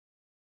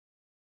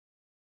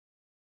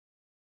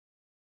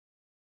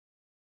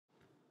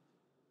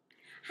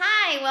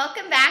Hi,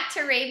 welcome back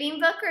to Raving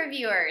Book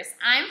Reviewers.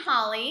 I'm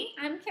Holly.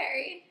 I'm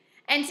Carrie.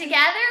 And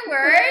together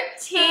we're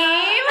Team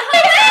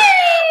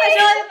I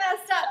totally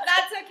messed up.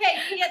 That's okay.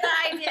 You get the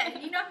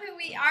idea. You know who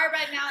we are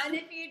by now, and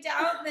if you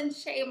don't, then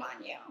shame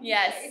on you.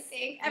 Yes.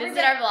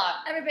 Visit our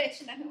vlog. Everybody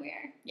should know who we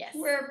are. Yes.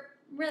 We're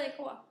really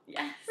cool.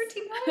 Yes. We're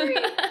Team Hillary.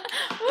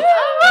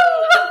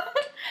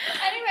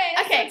 Anyway,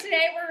 okay. So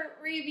today we're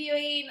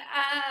reviewing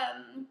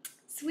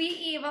Sweet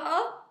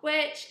Evil,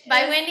 which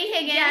by is, Wendy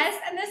Higgins.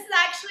 Yes, and this is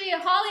actually,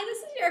 Holly, this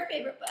is your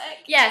favorite book.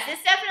 Yes,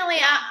 it's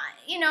definitely,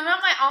 not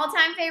my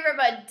all-time favorite,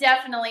 but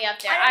definitely up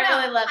there. I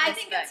really love this book. I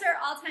think it's her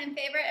all-time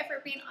favorite, if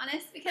we're being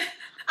honest, because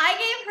I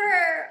gave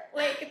her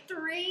like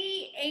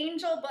 3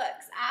 angel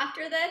books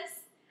after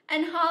this,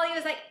 and Holly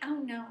was like,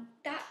 "Oh no,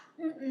 that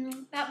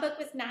book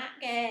was not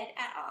good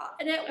at all,"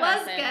 and it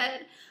was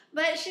good.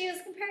 But she was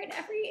comparing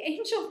every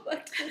angel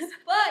book to this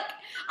book.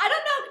 I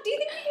don't know. Do you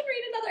think we can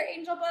read another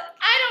angel book?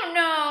 I don't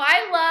know.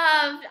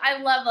 I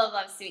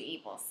love Sweet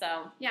Evil.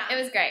 So yeah,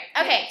 it was great.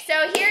 Okay,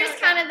 so here's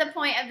kind of the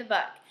point of the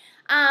book.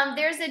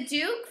 There's a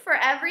duke for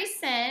every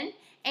sin,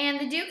 and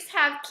the dukes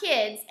have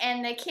kids,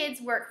 and the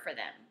kids work for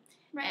them,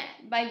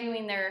 right, by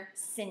doing their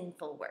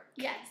sinful work.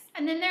 Yes.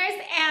 And then there's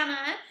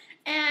Anna,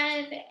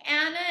 and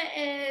Anna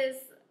is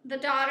the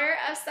daughter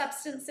of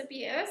substance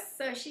abuse,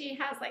 so she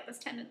has like this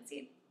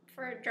tendency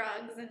for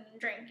drugs and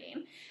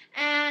drinking,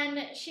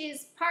 and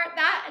she's part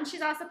that, and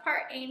she's also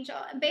part angel,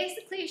 and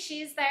basically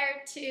she's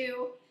there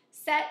to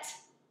set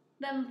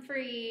them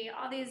free,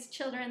 all these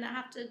children that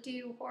have to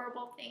do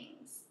horrible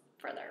things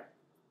for their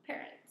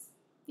parents.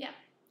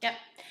 Yep.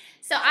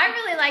 So I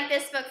really like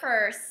this book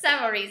for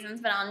several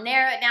reasons, but I'll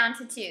narrow it down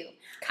to 2.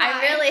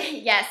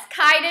 Yes,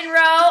 Kite and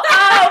Row. Oh,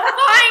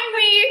 find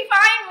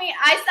me.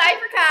 I sigh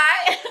for Kai.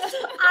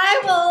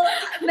 I will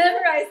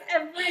memorize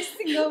every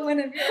single one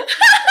of yours.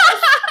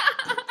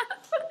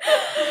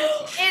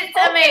 It's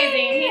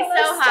amazing. He's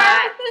so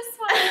hot.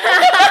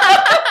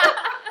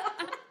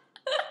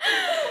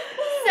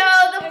 So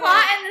the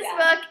plot in this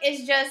book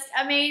is just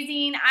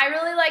amazing. I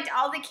really liked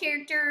all the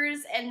characters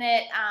and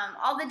that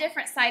all the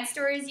different side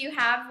stories you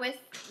have with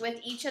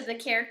each of the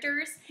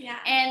characters. Yeah.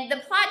 And the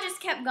plot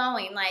just kept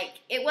going. Like,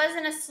 it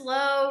wasn't a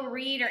slow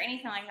read or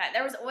anything like that.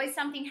 There was always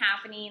something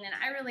happening, and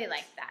I really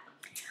liked that.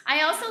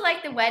 I also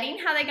liked the wedding,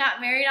 how they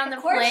got married on the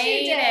plane. Of course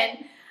you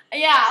did.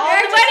 And the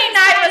wedding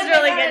night was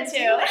really good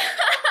too.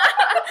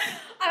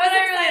 I was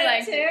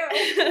excited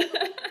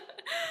too.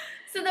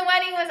 So the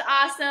wedding was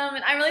awesome,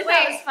 and I really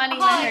thought it was funny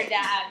with her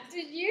dad.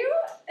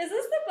 Is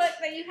this the book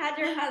that you had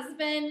your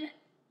husband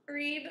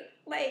read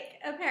like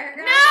a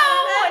paragraph? No,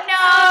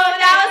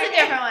 that was a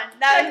different one.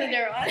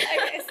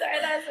 Okay, sorry,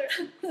 that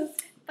was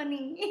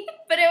funny.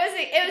 But it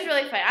was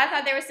really fun. I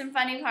thought there were some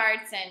funny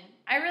parts, and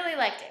I really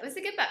liked it. It was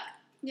a good book.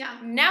 Yeah.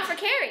 Now for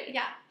Carrie.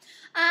 Yeah.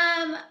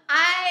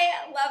 I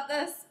love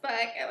this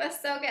book. It was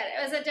so good.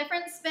 It was a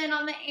different spin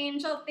on the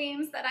angel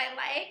themes that I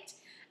liked,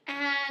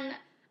 and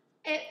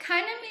it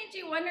kind of made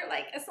you wonder,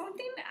 like, is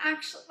something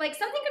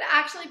could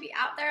actually be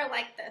out there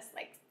like this,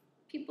 like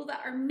people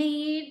that are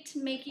made to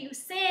make you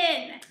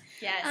sin.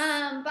 Yes.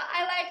 But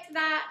I liked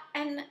that,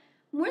 and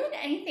more than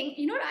anything,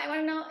 you know what I want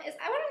to know is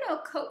I want to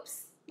know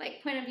Cope's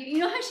point of view. You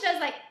know how she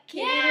does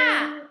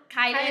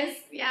Kaiden.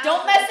 Yeah.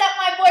 Don't mess up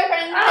my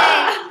boyfriend's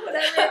name.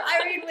 Whatever.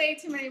 I read way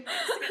too many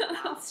books to get them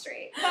all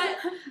straight. But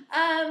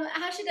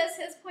how she does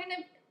his point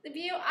of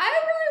view, I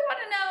really want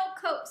to know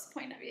Cope's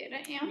point of view,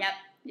 don't you? Yep.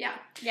 Yeah.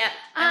 Yep.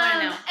 I want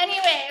to know.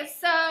 Anyway,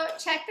 so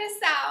check this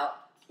out.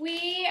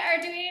 We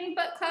are doing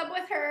book club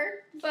with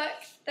her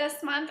book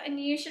this month, and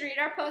you should read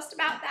our post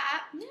about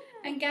that. Yeah.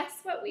 And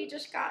guess what we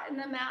just got in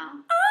the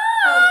mail?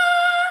 Oh.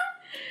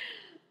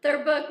 Their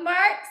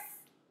bookmarks.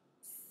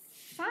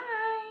 Fine.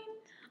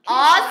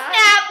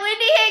 Snap!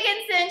 Wendy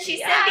Higginson. She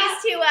sent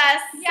these to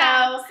us.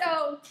 Yeah.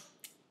 So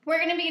we're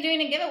going to be doing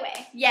a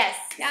giveaway. Yes.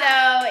 Yeah.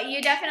 So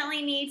you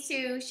definitely need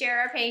to share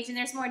our page, and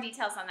there's more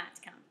details on that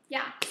to come.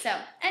 Yeah. So.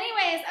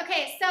 Anyways,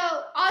 okay. So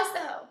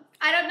also,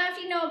 I don't know if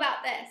you know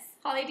about this.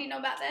 Holly, do you know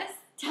about this?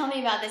 Tell me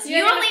about this.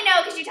 You only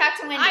know because you talked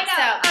to Wendy. I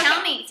know.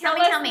 So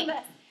tell me.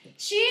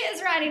 She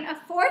is writing a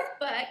 4th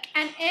book,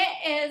 and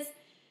it is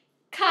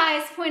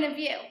Kai's point of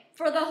view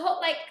for the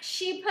whole.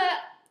 She put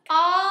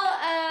all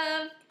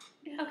of.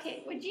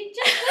 Okay, would you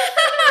just listen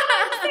to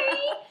what I'm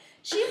saying?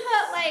 She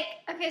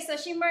put so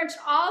she merged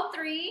all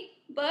 3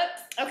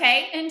 books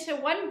into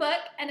one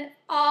book, and it's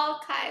all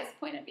Kai's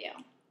point of view.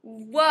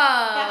 Whoa.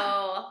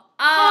 Yeah. Oh,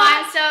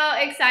 I'm so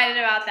excited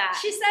about that.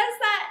 She says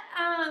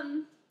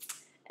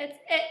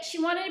that she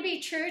wanted to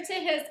be true to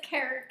his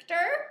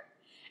character,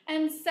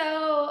 and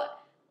so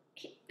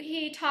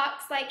he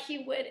talks like he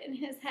would in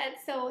his head,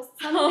 so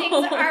some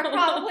things are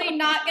probably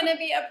not going to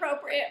be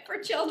appropriate for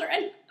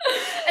children.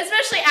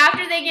 Especially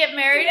after they get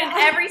married, and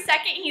every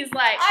second he's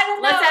like,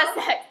 let's have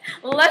sex.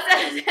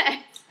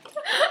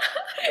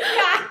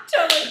 Yeah,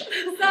 totally.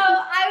 So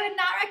I would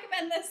not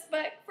recommend this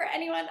book for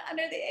anyone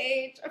under the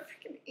age of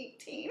freaking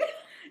 18.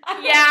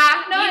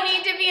 Yeah, you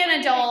need to be an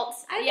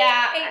adult.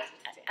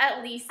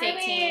 At least 18. I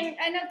mean,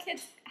 I know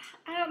kids,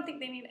 I don't think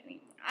they need it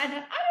anymore. I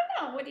don't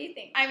know. What do you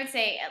think? I would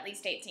say at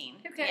least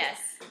 18. Okay.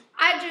 Yes.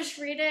 I just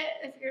read it.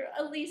 If you're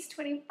at least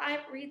 25,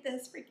 read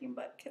this freaking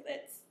book because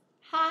it's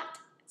hot.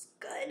 It's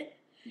good.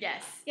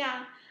 Yes.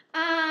 Yeah.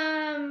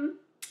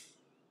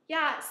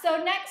 Yeah. So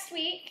next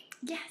week,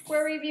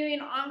 we're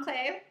reviewing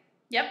Enclave.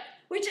 Yep.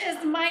 Which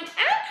is mine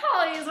and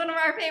Holly's one of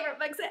our favorite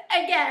books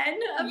again.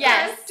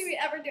 Yes. Do we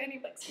ever do any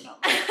books we don't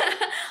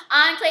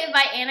Enclave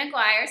by Anna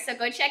Guire. So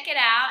go check it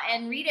out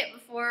and read it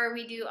before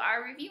we do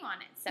our review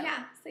on it. So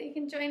yeah, so you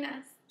can join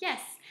us. Yes.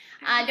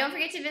 Don't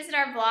forget to visit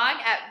our blog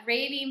at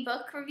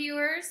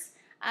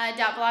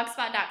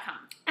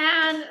ravingbookreviewers.blogspot.com.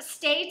 And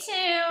stay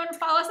tuned.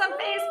 Follow us on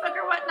Facebook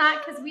or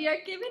whatnot because we are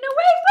giving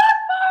away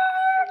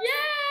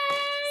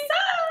bookmarks.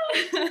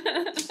 Yay!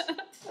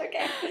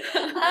 Okay.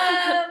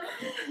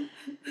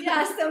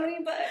 Yeah, so many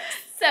books.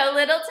 So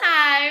little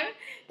time.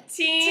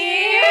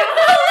 Team